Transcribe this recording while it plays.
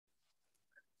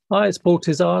Hi, it's Paul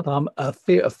Tizard. I'm a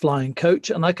fear of flying coach,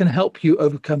 and I can help you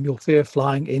overcome your fear of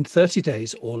flying in 30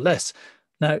 days or less.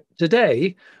 Now,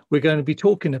 today we're going to be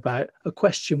talking about a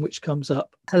question which comes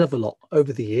up a hell of a lot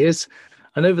over the years.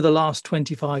 And over the last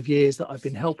 25 years that I've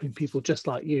been helping people just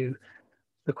like you,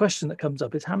 the question that comes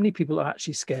up is how many people are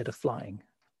actually scared of flying?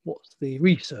 What's the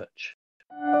research?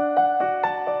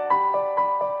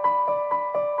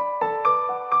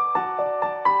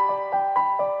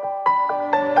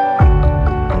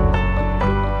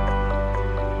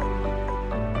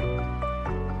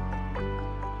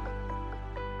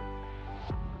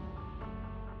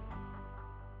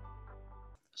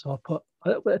 So I put a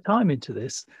little bit of time into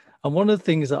this. And one of the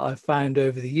things that I've found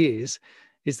over the years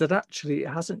is that actually it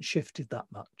hasn't shifted that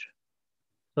much.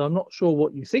 So I'm not sure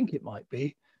what you think it might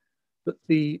be, but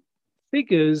the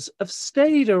figures have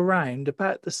stayed around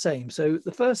about the same. So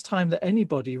the first time that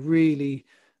anybody really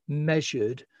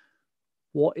measured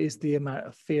what is the amount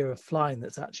of fear of flying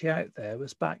that's actually out there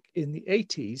was back in the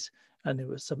 80s. And it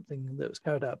was something that was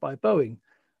carried out by Boeing.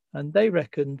 And they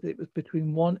reckoned it was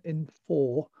between 1 in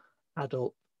 4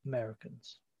 adult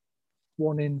Americans.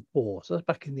 1 in 4. So that's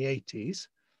back in the 80s.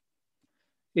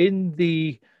 In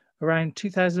the around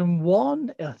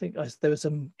 2001, I think there was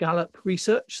some Gallup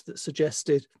research that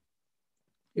suggested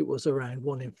it was around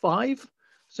 1 in 5.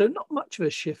 So not much of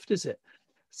a shift, is it?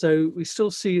 So we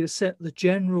still see the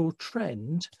general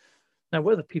trend. Now,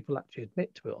 whether people actually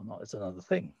admit to it or not is another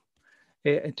thing.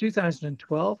 In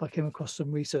 2012, I came across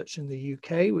some research in the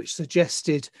UK which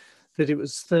suggested that it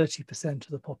was 30%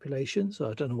 of the population.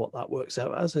 So I don't know what that works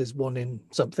out as, is 1 in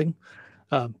something.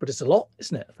 But it's a lot,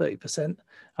 isn't it? 30%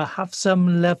 have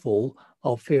some level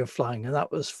of fear of flying. And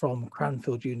that was from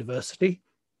Cranfield University.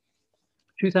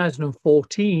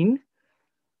 2014,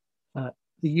 the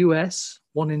US,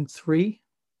 1 in 3.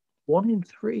 1 in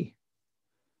 3.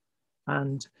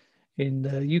 And in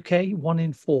the UK, 1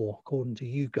 in 4, according to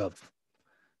YouGov.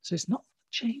 So it's not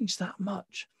changed that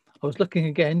much. I was looking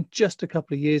again just a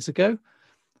couple of years ago.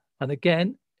 And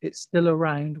again, it's still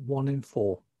around 1 in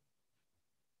 4.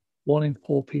 1 in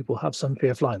 4 people have some fear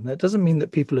of flying. That doesn't mean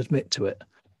that people admit to it.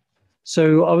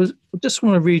 So I just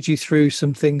want to read you through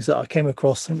some things that I came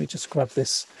across. Let me just grab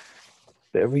this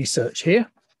bit of research here.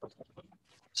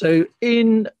 So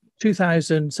in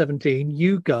 2017,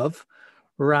 YouGov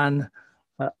ran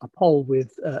a poll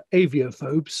with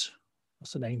aviophobes.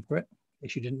 That's the name for it,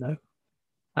 if you didn't know.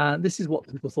 And this is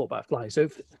what people thought about flying. So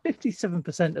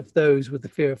 57% of those with the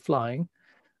fear of flying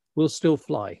will still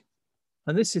fly.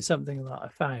 And this is something that I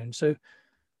found. So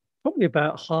probably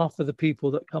about half of the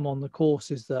people that come on the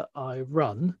courses that I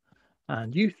run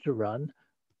and used to run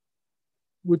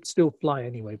would still fly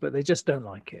anyway, but they just don't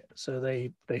like it. So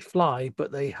they fly,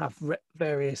 but they have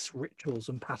various rituals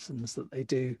and patterns that they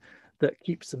do that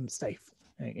keeps them safe.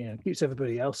 Keeps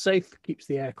everybody else safe, keeps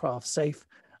the aircraft safe.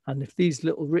 And if these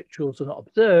little rituals are not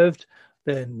observed,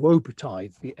 then woe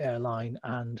betide the airline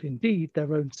and indeed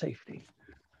their own safety.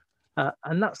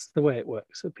 And that's the way it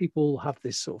works. So people have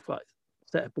this sort of like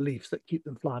set of beliefs that keep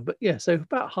them flying. But yeah, so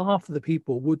about half of the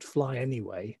people would fly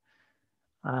anyway,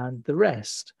 and the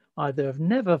rest either have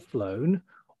never flown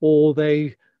or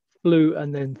they flew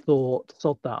and then thought,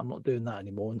 sod that, I'm not doing that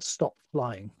anymore, and stopped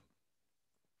flying.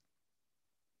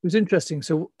 It was interesting.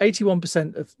 So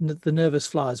 81% of the nervous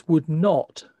flyers would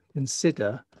not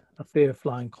consider a fear of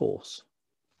flying course.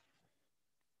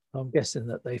 I'm guessing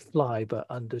that they fly, but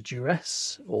under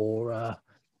duress, or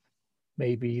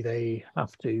maybe they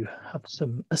have to have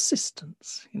some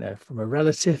assistance, from a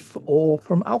relative or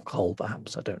from alcohol,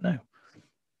 perhaps. I don't know.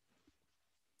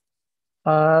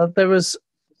 There was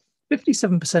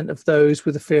 57% of those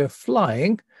with a fear of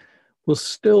flying will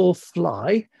still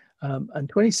fly, and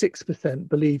 26%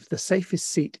 believe the safest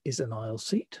seat is an aisle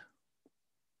seat.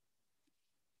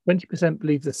 20%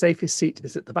 believe the safest seat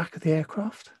is at the back of the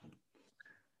aircraft.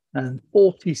 And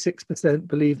 46%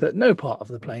 believe that no part of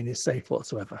the plane is safe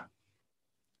whatsoever.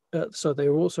 So they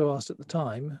were also asked at the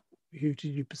time, who did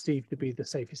you perceive to be the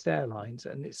safest airlines?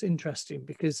 And it's interesting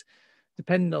because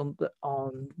depending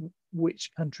on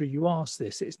which country you ask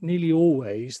this, it's nearly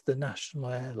always the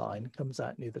national airline comes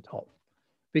out near the top,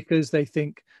 because they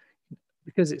think,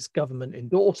 because it's government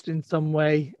endorsed in some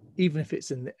way, even if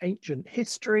it's in the ancient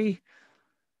history,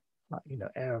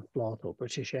 like Aeroflot or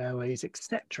British Airways,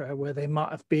 etc., where they might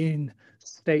have been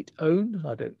state owned.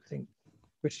 I don't think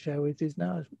British Airways is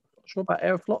now. I'm not sure about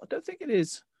Aeroflot. I don't think it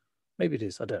is. Maybe it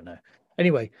is. I don't know.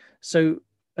 Anyway, so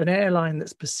an airline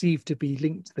that's perceived to be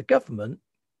linked to the government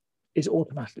is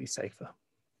automatically safer.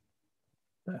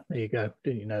 There you go.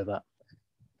 Didn't you know that?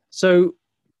 So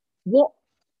what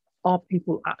are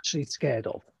people actually scared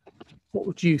of? What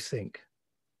would you think?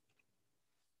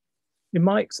 In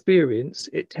my experience,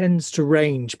 it tends to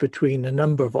range between a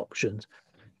number of options.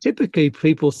 Typically,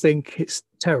 people think it's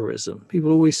terrorism.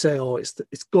 People always say, oh, it's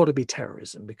got to be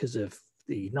terrorism because of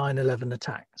the 9/11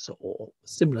 attacks or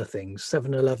similar things,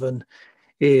 7/11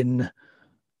 in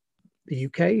the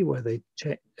UK, where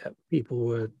people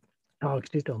were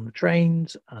targeted on the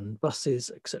trains and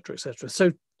buses, etc., etc.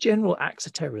 So general acts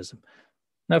of terrorism.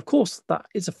 Now, of course, that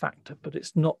is a factor, but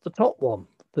it's not the top one.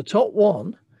 The top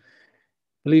one,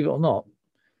 believe it or not,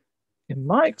 in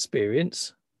my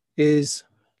experience, is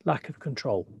lack of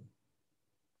control.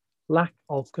 Lack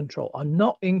of control. I'm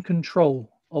not in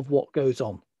control of what goes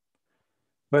on.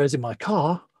 Whereas in my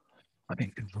car, I'm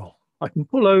in control. I can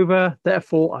pull over,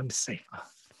 therefore I'm safer.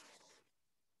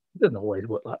 It doesn't always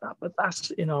work like that, but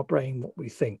that's in our brain what we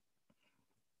think.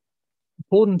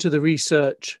 According to the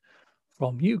research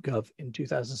from YouGov in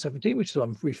 2017, which is what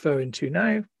I'm referring to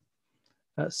now,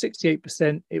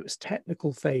 68%, it was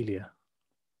technical failure.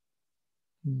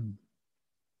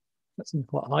 That seemed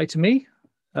quite high to me.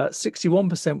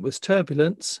 61% was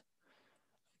turbulence,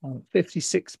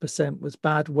 56% was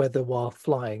bad weather while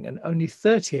flying, and only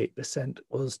 38%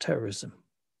 was terrorism.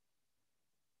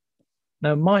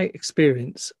 Now, my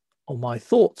experience or my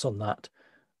thoughts on that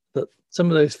some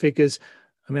of those figures,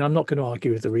 I mean, I'm not going to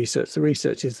argue with the research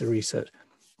is the research,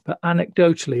 but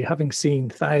anecdotally, having seen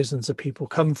thousands of people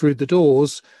come through the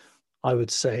doors, I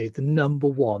would say the number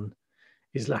one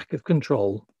is lack of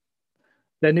control.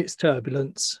 Then it's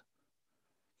turbulence,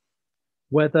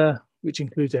 weather, which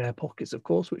includes air pockets, of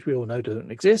course, which we all know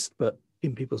don't exist, but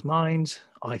in people's minds,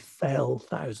 I fell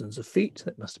thousands of feet.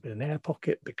 That must have been an air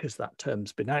pocket because that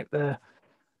term's been out there.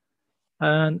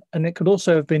 And it could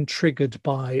also have been triggered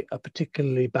by a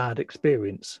particularly bad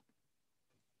experience.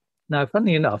 Now,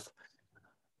 funnily enough,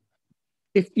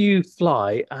 if you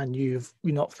fly and you're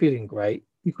not feeling great,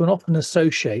 you can often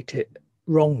associate it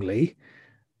wrongly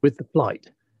with the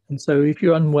flight. And so if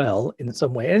you're unwell in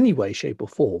some way, any way, shape or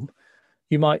form,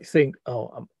 you might think,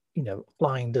 oh,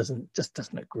 flying doesn't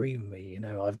agree with me.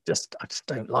 I just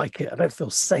don't like it. I don't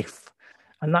feel safe.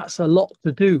 And that's a lot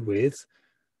to do with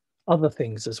other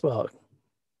things as well.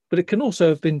 But it can also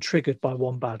have been triggered by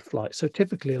one bad flight. So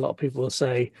typically a lot of people will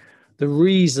say the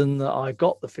reason that I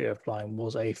got the fear of flying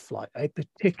was a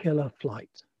particular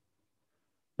flight.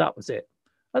 That was it.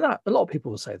 And that a lot of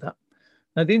people will say that.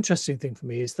 Now, the interesting thing for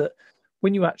me is that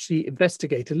when you actually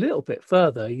investigate a little bit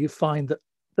further, you find that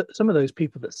some of those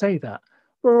people that say that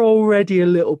were already a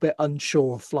little bit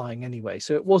unsure of flying anyway.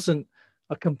 So it wasn't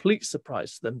a complete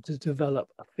surprise to them to develop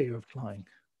a fear of flying.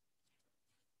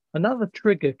 Another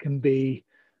trigger can be,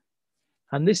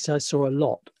 and this I saw a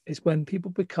lot, is when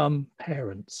people become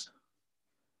parents.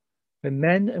 When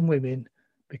men and women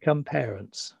become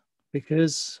parents,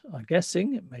 because I'm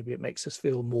guessing maybe it makes us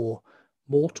feel more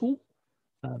mortal.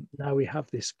 Now we have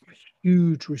this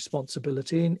huge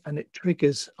responsibility, and it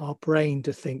triggers our brain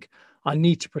to think, I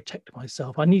need to protect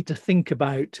myself. I need to think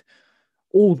about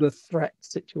all the threat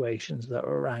situations that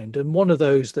are around. And one of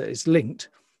those that is linked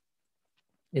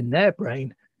in their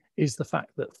brain is the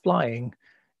fact that flying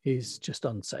is just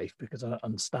unsafe because I don't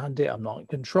understand it. I'm not in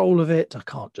control of it. I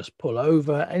can't just pull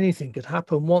over. Anything could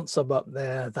happen. Once I'm up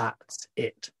there, that's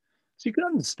it. So you can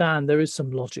understand there is some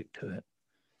logic to it.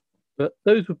 But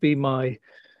those would be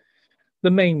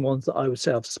the main ones that I would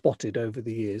say I've spotted over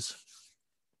the years.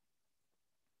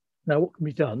 Now, what can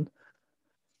be done?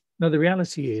 Now, the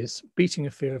reality is beating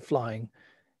a fear of flying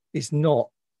is not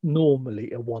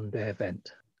normally a one-day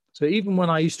event. So even when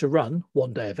I used to run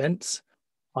one-day events,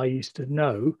 I used to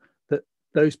know that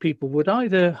those people would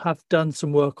either have done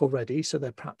some work already, so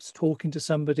they're perhaps talking to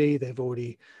somebody, they've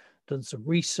already done some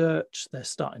research, they're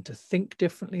starting to think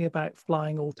differently about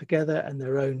flying altogether and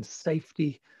their own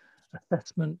safety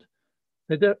assessment.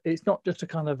 It's not just a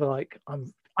kind of like,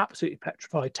 I'm absolutely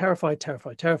petrified,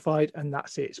 terrified, and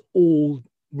that's it. It's all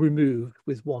removed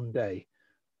with one day.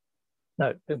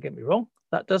 No, don't get me wrong.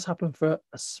 That does happen for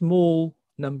a small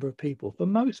number of people. For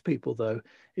most people, though,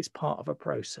 it's part of a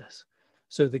process.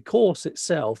 So the course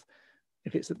itself,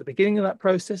 if it's at the beginning of that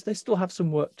process, they still have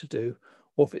some work to do.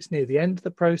 Or if it's near the end of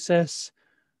the process,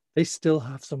 they still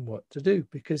have some work to do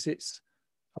because it's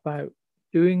about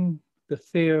doing the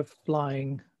fear of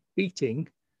flying beating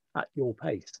at your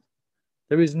pace.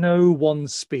 There is no one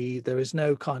speed. There is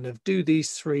no kind of do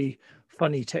these 3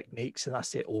 funny techniques and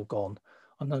that's it, all gone.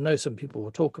 And I know some people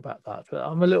will talk about that, but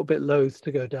I'm a little bit loath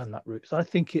to go down that route. So I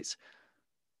think it's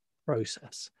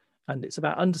process, and it's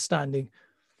about understanding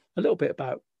a little bit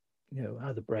about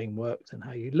how the brain works and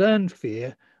how you learn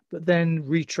fear, but then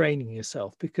retraining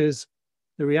yourself, because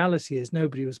the reality is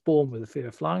nobody was born with a fear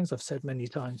of flying. As I've said many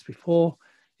times before,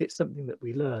 it's something that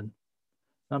we learn.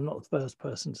 I'm not the first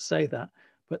person to say that,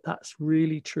 but that's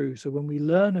really true. So when we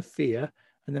learn a fear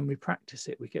and then we practice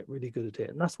it, we get really good at it.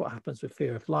 And that's what happens with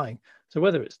fear of flying. So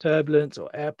whether it's turbulence or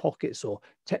air pockets or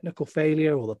technical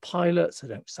failure or the pilots, I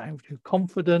don't sound too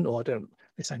confident, or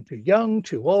they sound too young,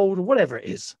 too old, or whatever it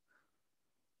is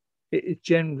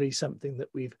generally something that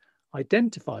we've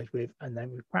identified with, and then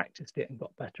we've practiced it and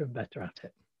got better and better at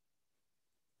it.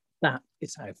 That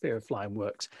is how fear of flying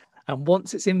works. And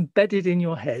once it's embedded in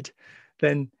your head,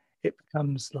 then it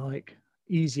becomes like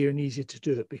easier and easier to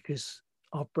do it, because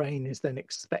our brain is then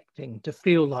expecting to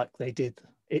feel like it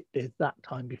did that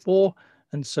time before.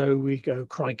 And so we go,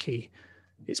 crikey,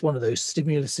 it's one of those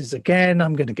stimuluses again.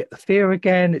 I'm going to get the fear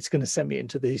again. It's going to send me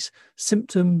into these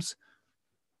symptoms.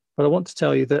 But I want to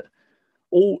tell you that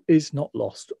all is not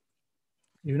lost.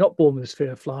 You're not born with this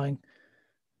fear of flying.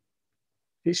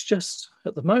 It's just,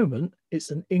 at the moment,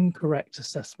 it's an incorrect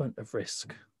assessment of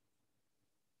risk.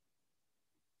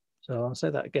 So I'll say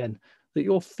that again, that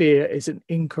your fear is an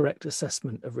incorrect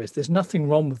assessment of risk. There's nothing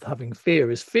wrong with having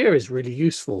fear. Fear is really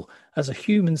useful. As a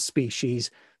human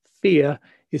species, fear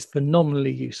is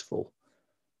phenomenally useful.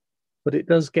 But it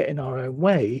does get in our own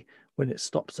way when it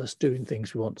stops us doing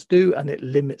things we want to do, and it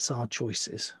limits our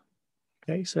choices.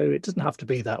 Okay, so it doesn't have to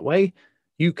be that way.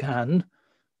 You can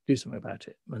do something about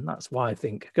it. And that's why I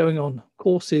think going on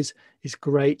courses is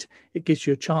great. It gives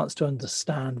you a chance to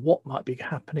understand what might be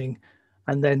happening.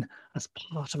 And then as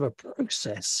part of a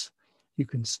process, you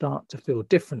can start to feel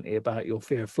differently about your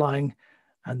fear of flying.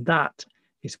 And that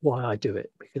is why I do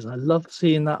it, because I love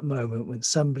seeing that moment when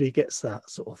somebody gets that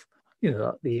sort of,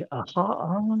 the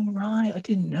aha, oh, right, I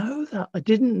didn't know that. I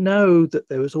didn't know that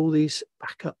there was all these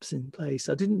backups in place.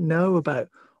 I didn't know about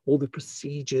all the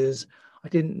procedures. I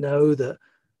didn't know that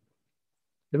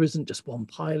there isn't just one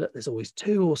pilot, there's always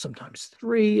two or sometimes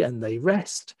three, and they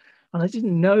rest. And I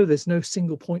didn't know there's no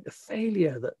single point of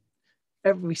failure, that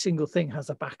every single thing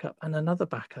has a backup and another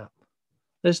backup.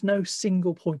 There's no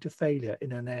single point of failure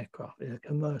in an aircraft, in a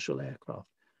commercial aircraft.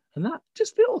 And that,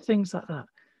 just little things like that,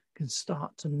 can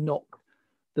start to knock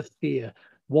the fear,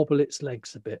 wobble its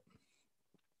legs a bit,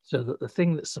 so that the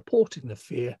thing that's supporting the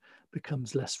fear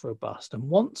becomes less robust. And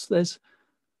once there's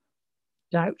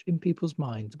doubt in people's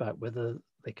minds about whether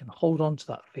they can hold on to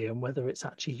that fear and whether it's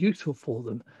actually useful for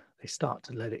them, they start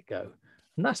to let it go.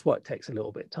 And that's why it takes a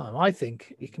little bit of time. I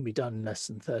think it can be done in less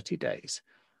than 30 days.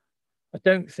 I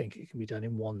don't think it can be done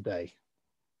in one day.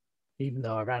 Even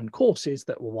though I ran courses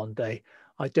that were one day,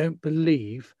 I don't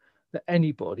believe that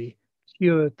anybody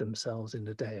cured themselves in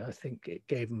a day. I think it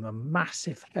gave them a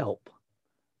massive help,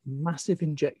 massive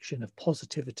injection of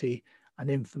positivity and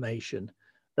information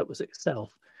that was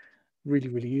itself really,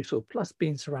 really useful. Plus,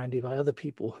 being surrounded by other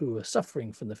people who are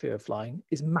suffering from the fear of flying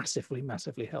is massively,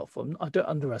 massively helpful. I don't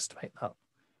underestimate that.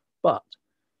 But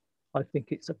I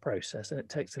think it's a process and it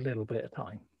takes a little bit of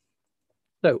time.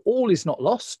 So all is not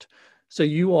lost. So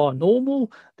you are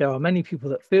normal. There are many people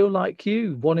that feel like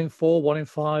you, 1 in 4, 1 in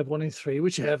 5, 1 in 3,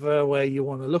 whichever way you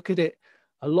want to look at it.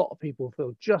 A lot of people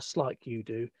feel just like you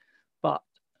do, but,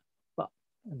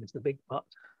 and it's the big but,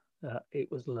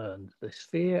 it was learned, this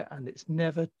fear, and it's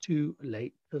never too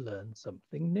late to learn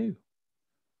something new.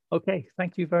 Okay,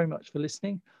 thank you very much for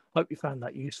listening. Hope you found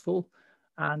that useful,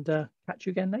 and catch you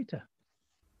again later.